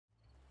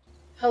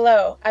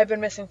Hello, I've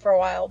been missing for a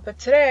while, but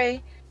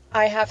today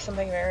I have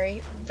something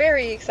very,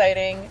 very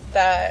exciting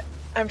that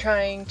I'm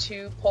trying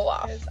to pull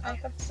off. I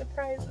have a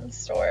surprise in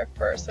store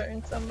for a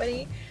certain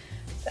somebody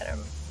that I'm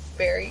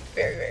very,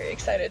 very, very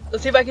excited.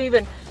 Let's see if I can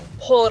even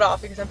pull it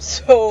off because I'm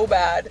so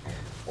bad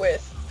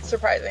with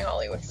surprising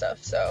Holly with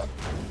stuff, so.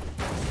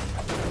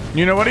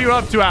 You know, what are you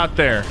up to out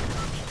there?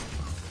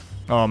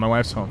 Oh, my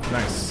wife's home.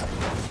 Nice.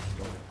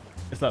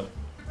 What's up?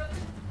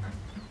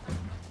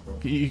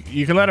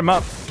 You can let him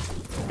up.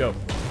 Go.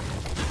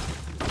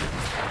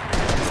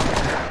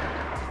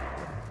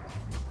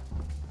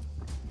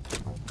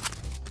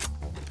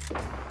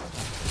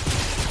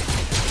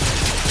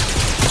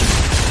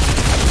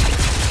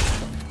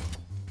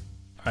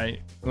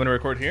 Alright, you want to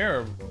record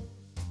here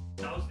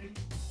or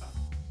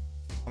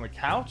on the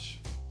couch?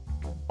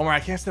 Oh my, I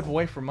can't step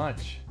away for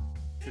much.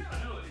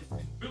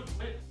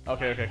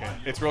 Okay.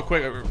 It's real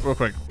quick,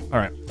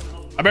 Alright.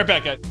 I'll be right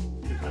back, guys.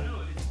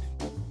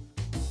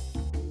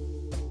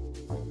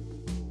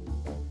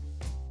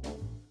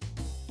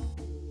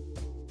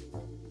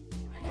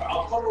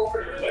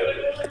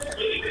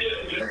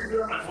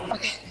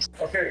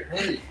 Okay,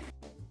 hey.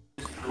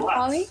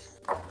 Holly?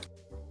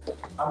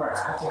 I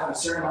have to have a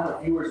certain amount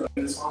of viewers on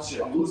this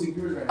sponsorship. I'm losing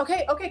viewers right now.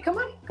 Okay, come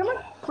on.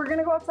 We're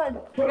gonna go outside.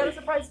 We got a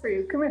surprise for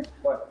you. Come here.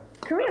 What?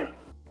 Come here.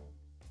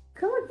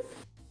 Come on.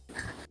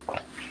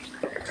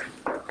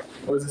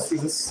 What is this?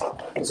 Is this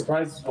a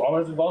surprise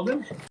Walmart's involved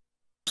in?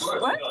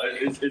 What? No,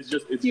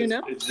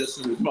 it's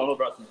just Mama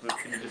brought some food.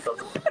 Can you just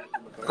help us?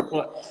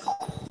 What?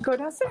 Go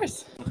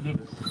downstairs. I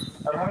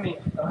don't have any.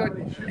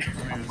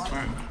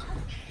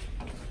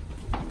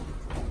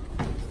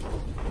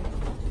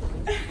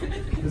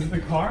 Is it the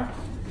car?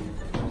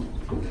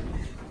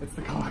 It's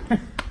the car.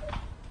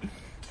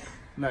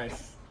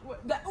 Nice. What?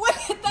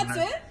 That's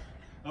it?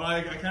 Oh,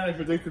 I kind of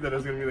predicted that it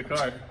was going to be the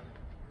car.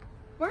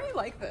 Why are you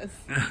like this?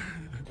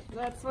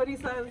 That's what he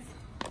says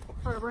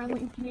for a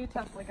brand new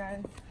Tesla,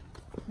 guys.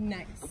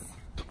 Nice.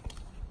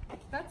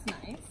 That's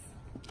nice.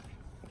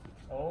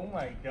 Oh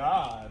my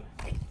god.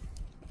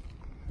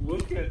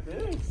 Look at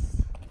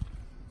this.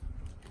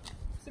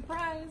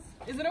 Surprise.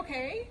 Is it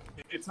okay?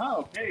 It's not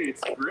okay,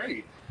 it's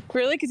great.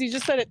 Really? Because you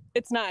just said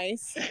it's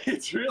nice.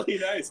 It's really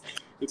nice.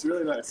 It's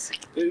really nice.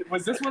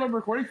 Was this what I'm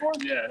recording for?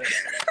 Yeah.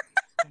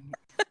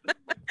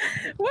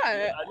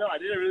 What? No, I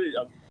didn't really.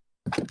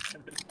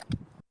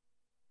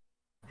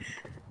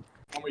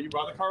 Mama, you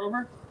brought the car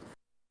over?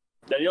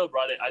 Danielle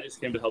brought it. I just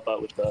came to help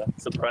out with the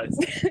surprise.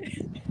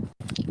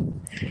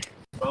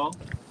 Well,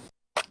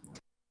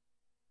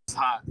 it's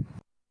hot.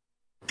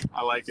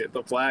 I like it.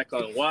 The black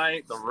on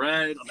white, the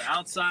red on the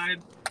outside.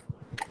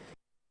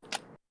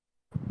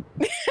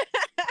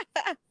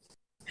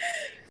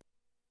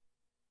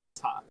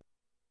 It's hot.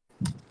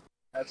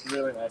 That's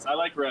really nice. I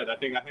like red. I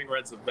think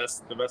red's the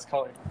best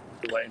color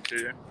for white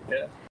interior.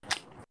 Yeah.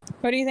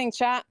 What do you think,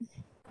 chat?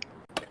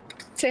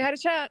 Say hi to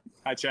chat.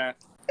 Hi, chat.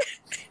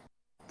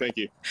 Thank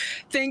you.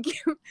 Thank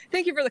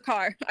you for the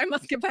car. I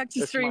must get back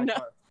to stream now.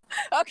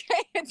 Car.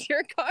 Okay, it's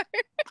your car.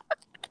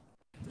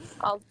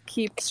 I'll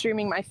keep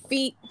streaming my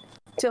feet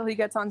till he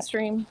gets on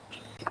stream.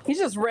 He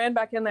just ran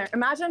back in there.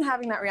 Imagine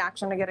having that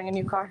reaction to getting a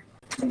new car.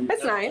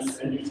 It's nice.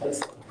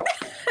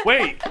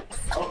 Wait.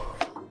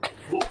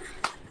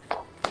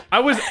 I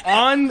was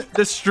on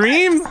the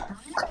stream?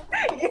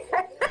 Yes.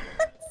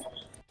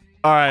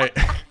 All right.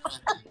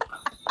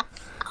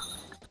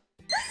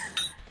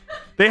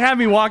 They had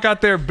me walk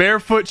out there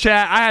barefoot,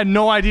 chat. I had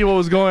no idea what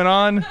was going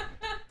on.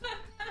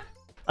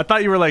 I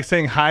thought you were like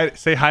saying hi,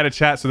 say hi to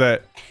chat so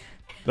that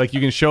like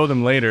you can show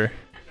them later.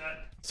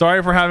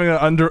 Sorry for having an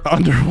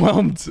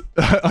underwhelmed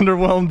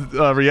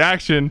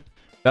reaction.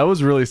 That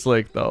was really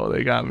slick though.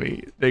 They got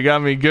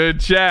me good,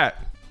 chat.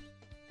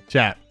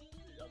 Chat,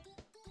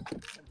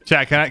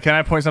 can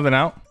I point something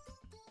out?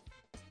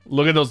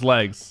 Look at those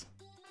legs.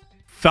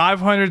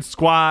 500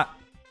 squat,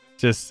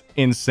 just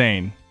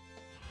insane.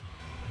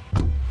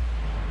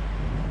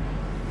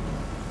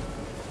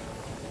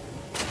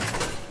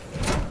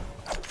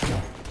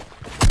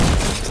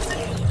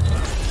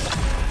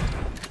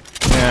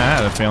 Yeah, I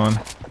had a feeling.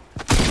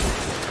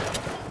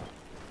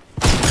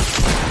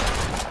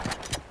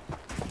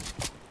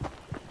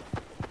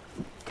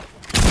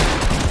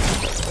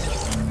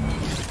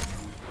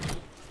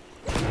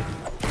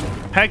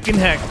 Heckin'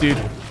 heck, dude.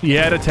 He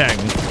had to tag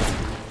me.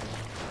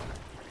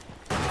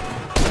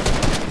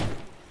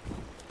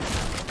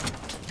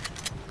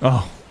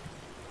 Oh.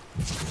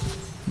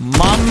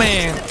 My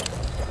man.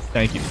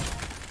 Thank you.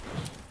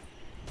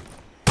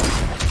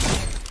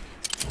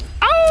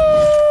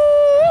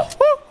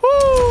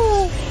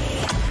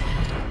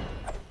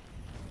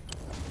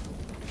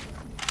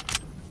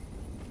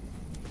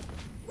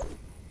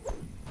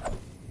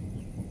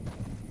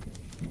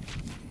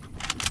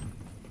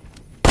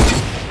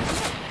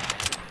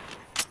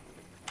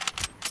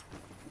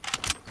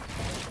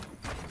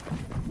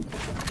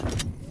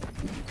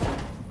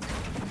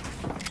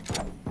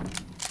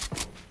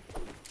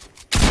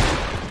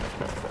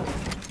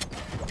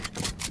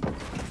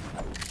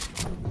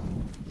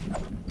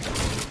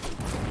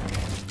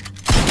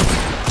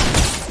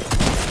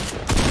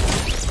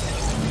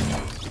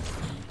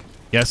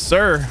 Yes,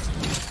 sir.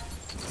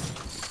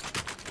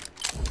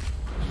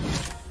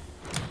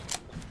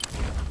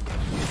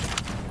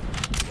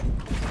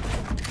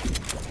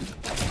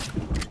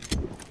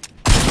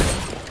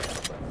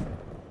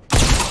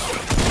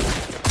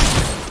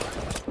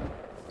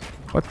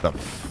 What the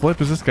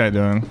flip is this guy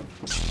doing?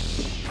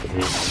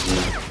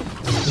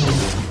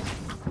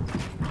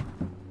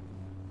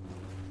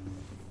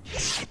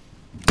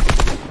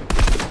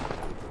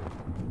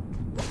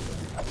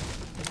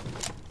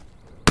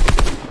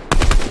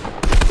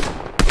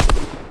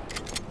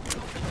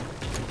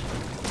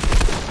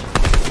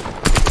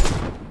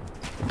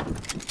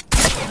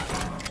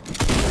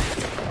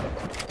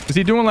 Is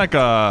he doing like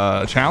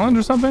a challenge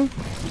or something?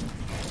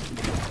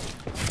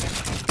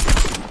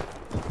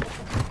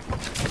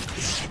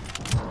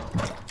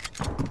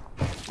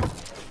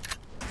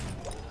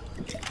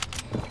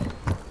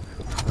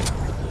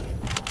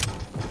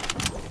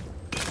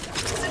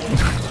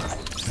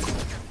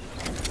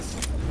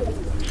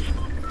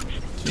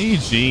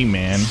 GG,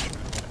 man.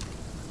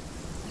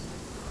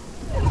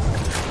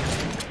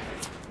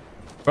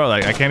 Bro,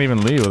 like I can't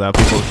even leave without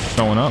people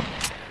showing up.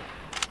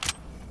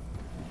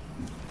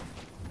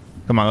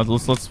 Come on,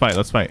 let's fight.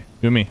 Let's fight.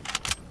 Do me.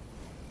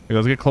 Okay,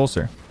 let's get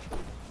closer.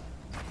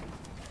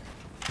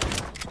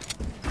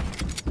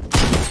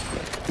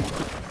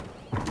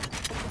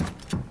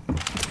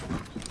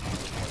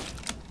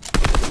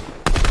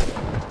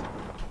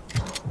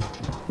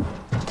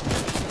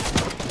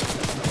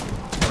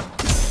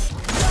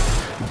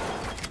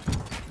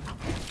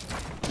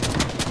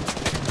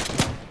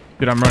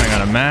 Dude, I'm running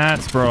out of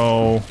mats,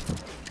 bro.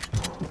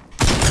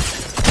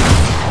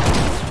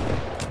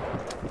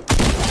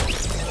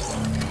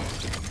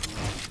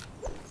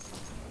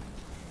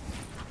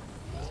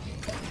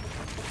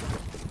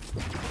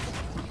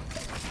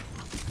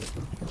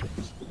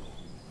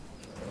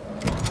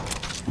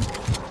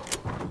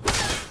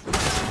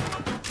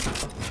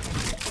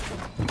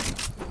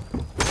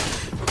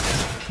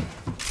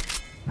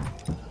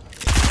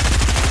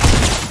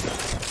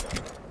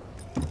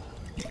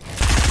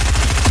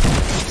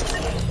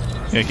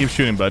 Yeah, keep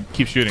shooting, bud.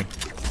 Keep shooting.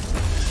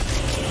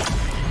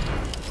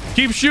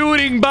 Keep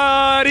shooting,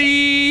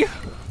 buddy.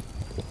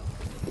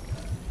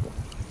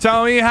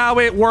 Tell me how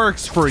it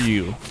works for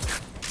you.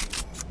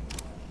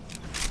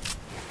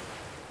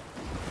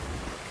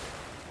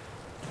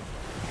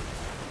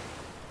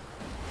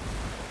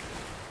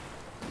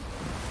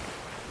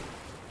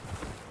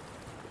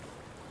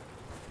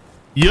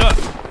 Yup.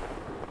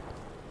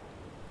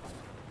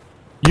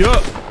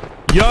 Yup.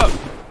 Yup.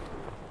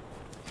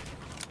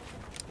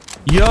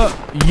 Yup,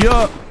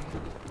 yup,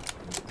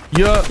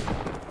 yup.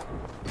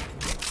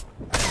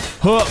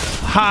 Huh,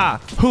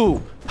 ha,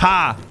 hoo,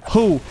 ha,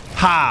 hoo,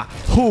 ha,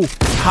 hoo,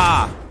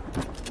 ha.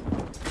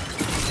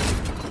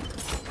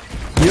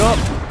 Yup.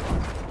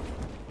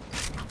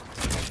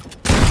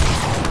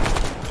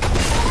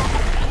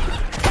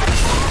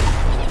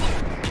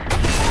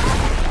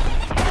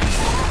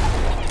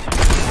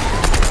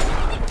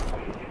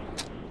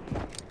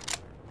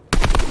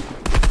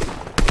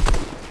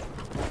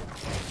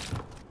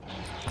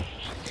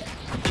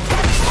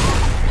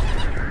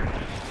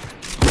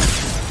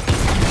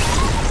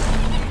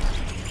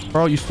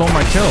 Bro, you stole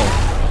my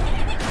kill.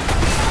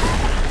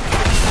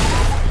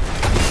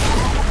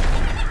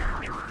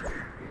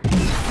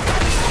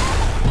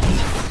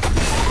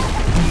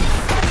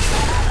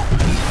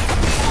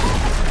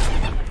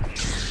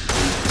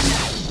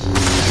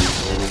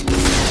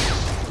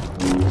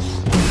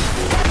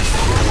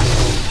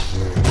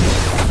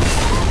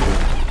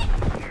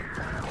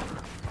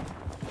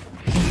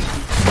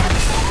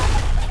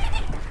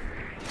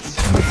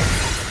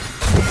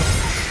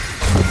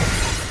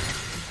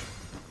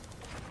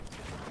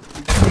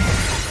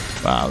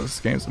 Wow, this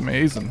game's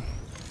amazing.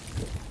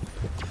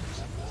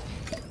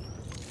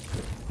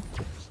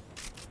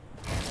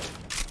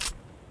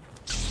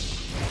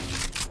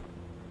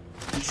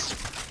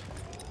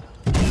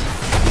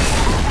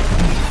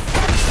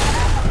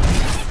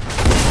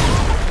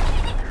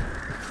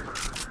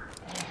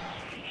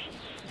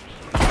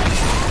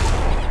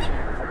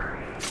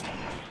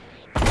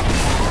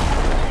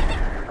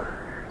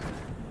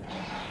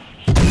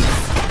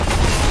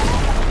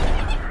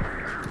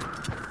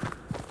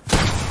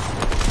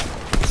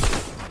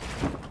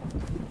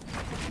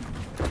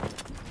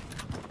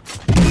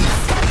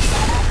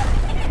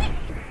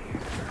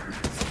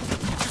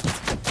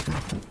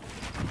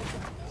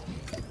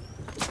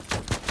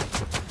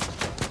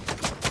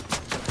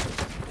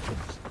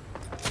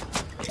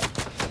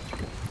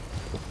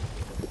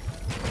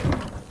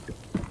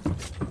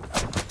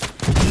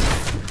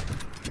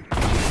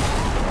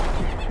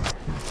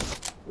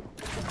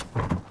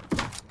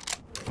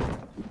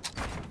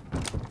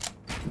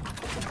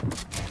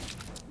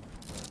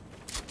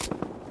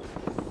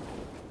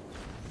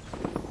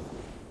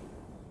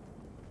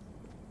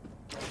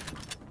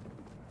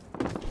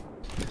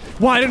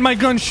 Why did my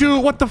gun shoot?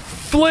 What the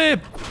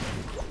flip?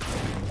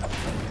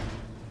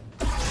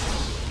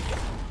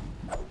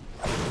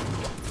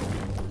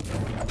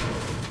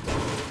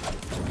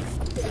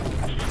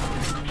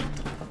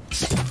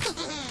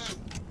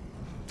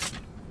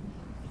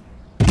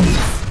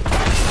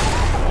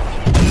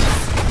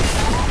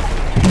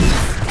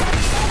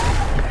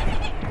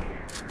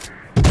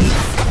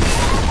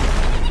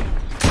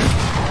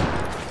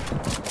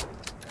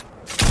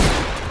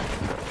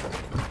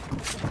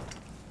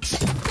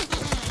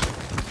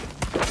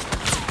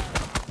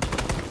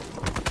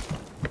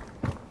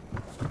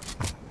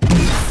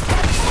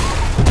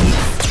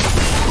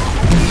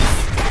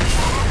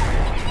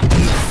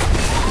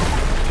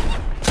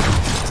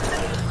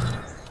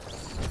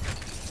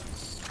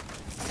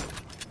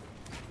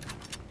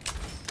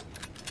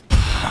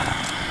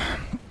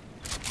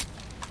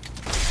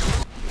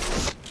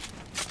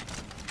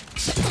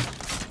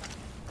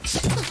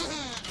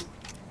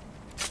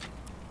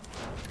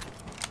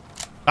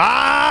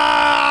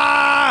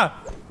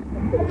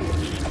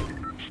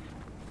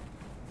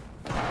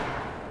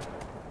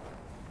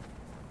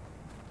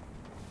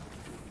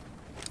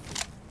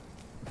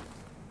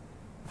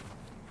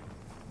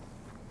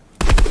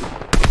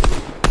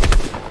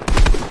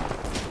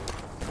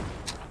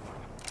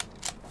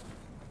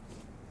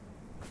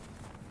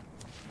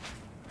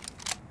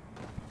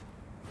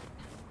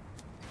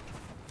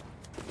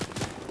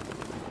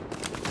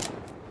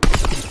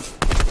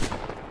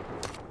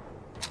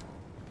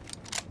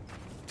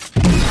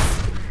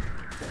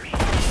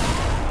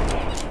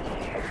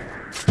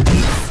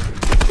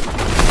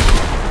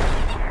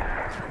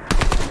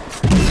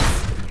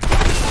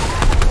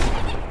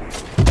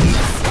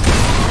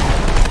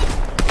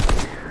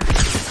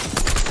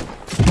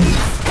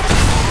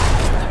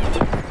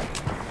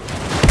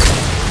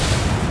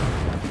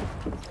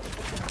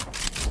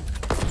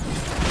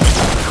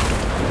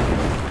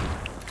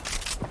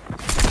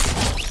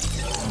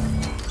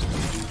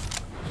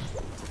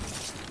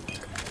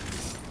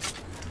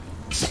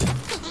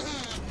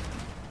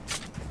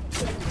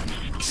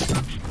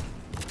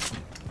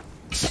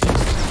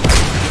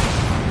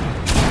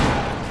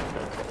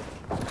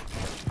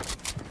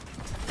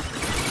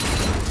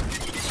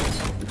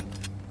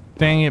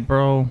 Dang it,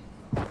 bro.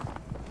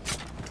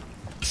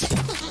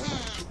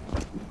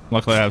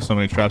 Luckily, I have so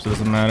many traps, it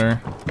doesn't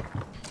matter.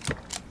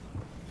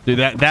 Dude,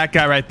 that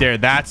guy right there,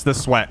 that's the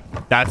sweat.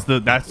 That's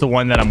the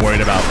one that I'm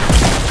worried about.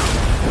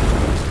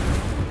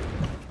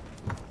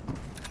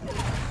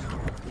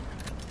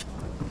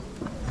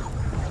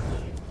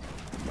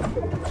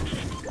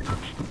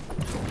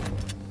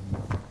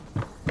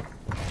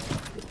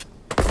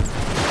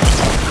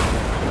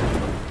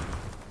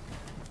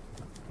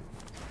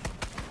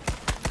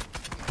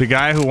 The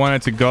guy who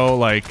wanted to go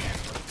like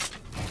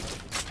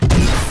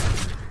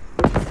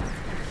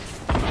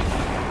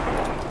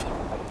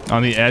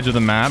on the edge of the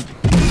map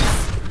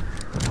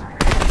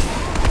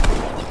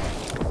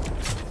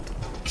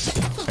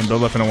and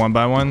build up in a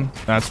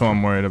 1x1, that's what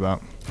I'm worried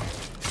about.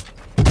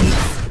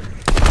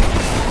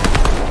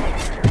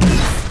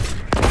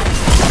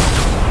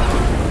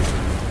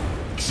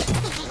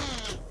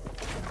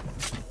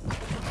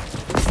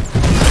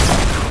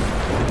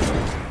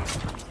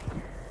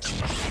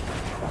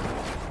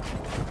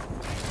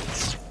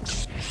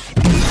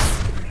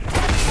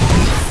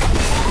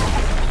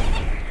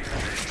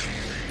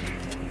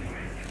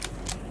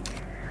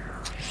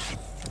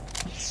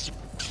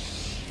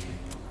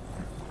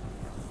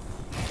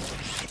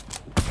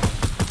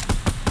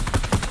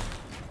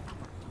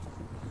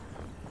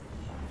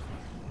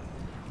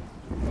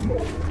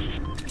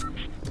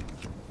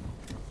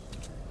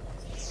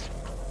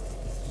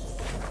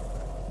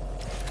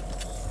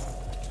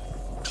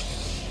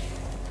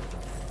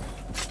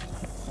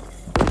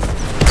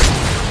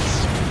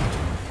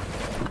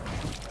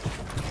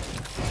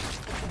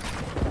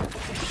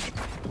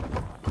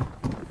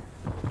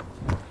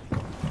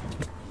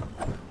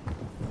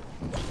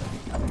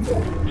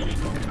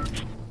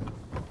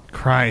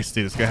 Christ,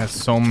 dude, this guy has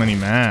so many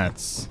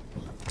mats.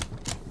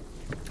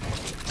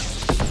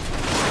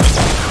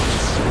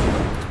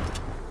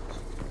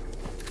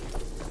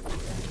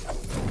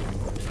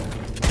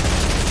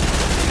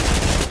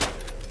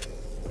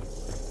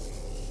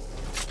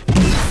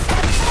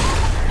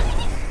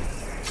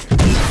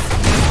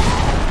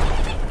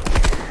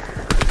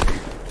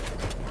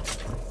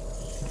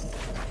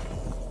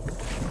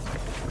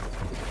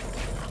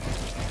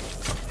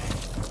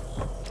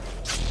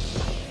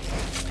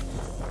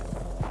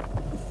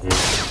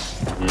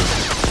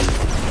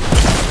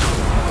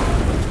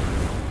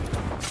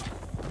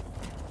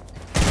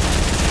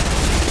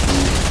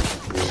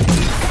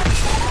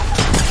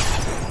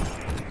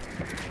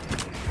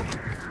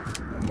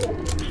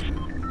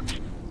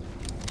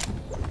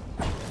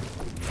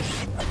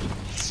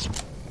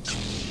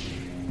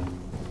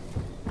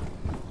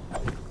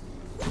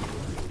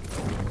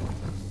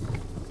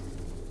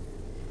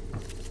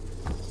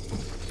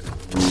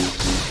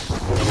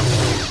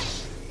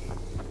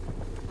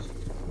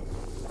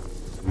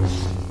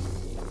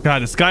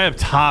 God, this guy up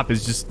top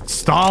is just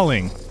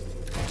stalling.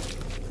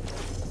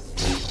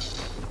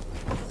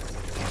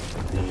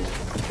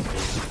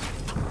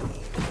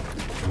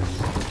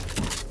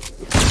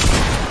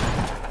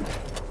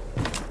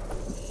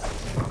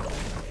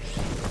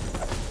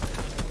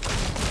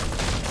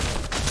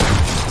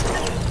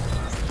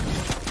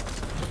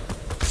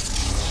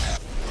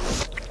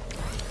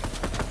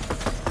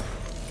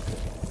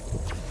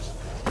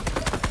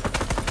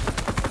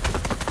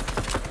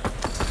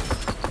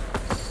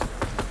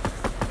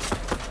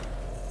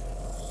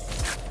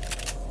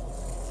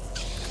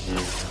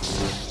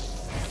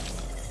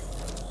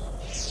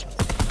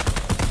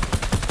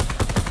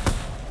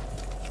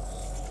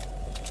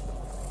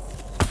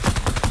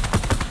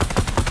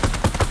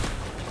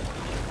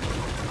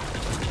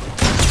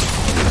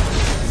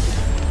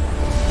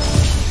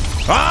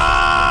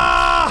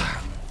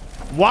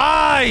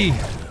 Why?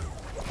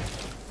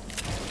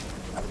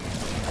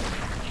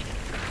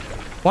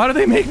 Why do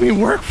they make me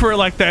work for it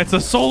like that? It's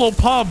a solo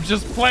pub.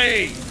 Just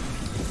play.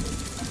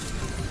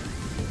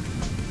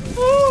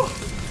 Woo.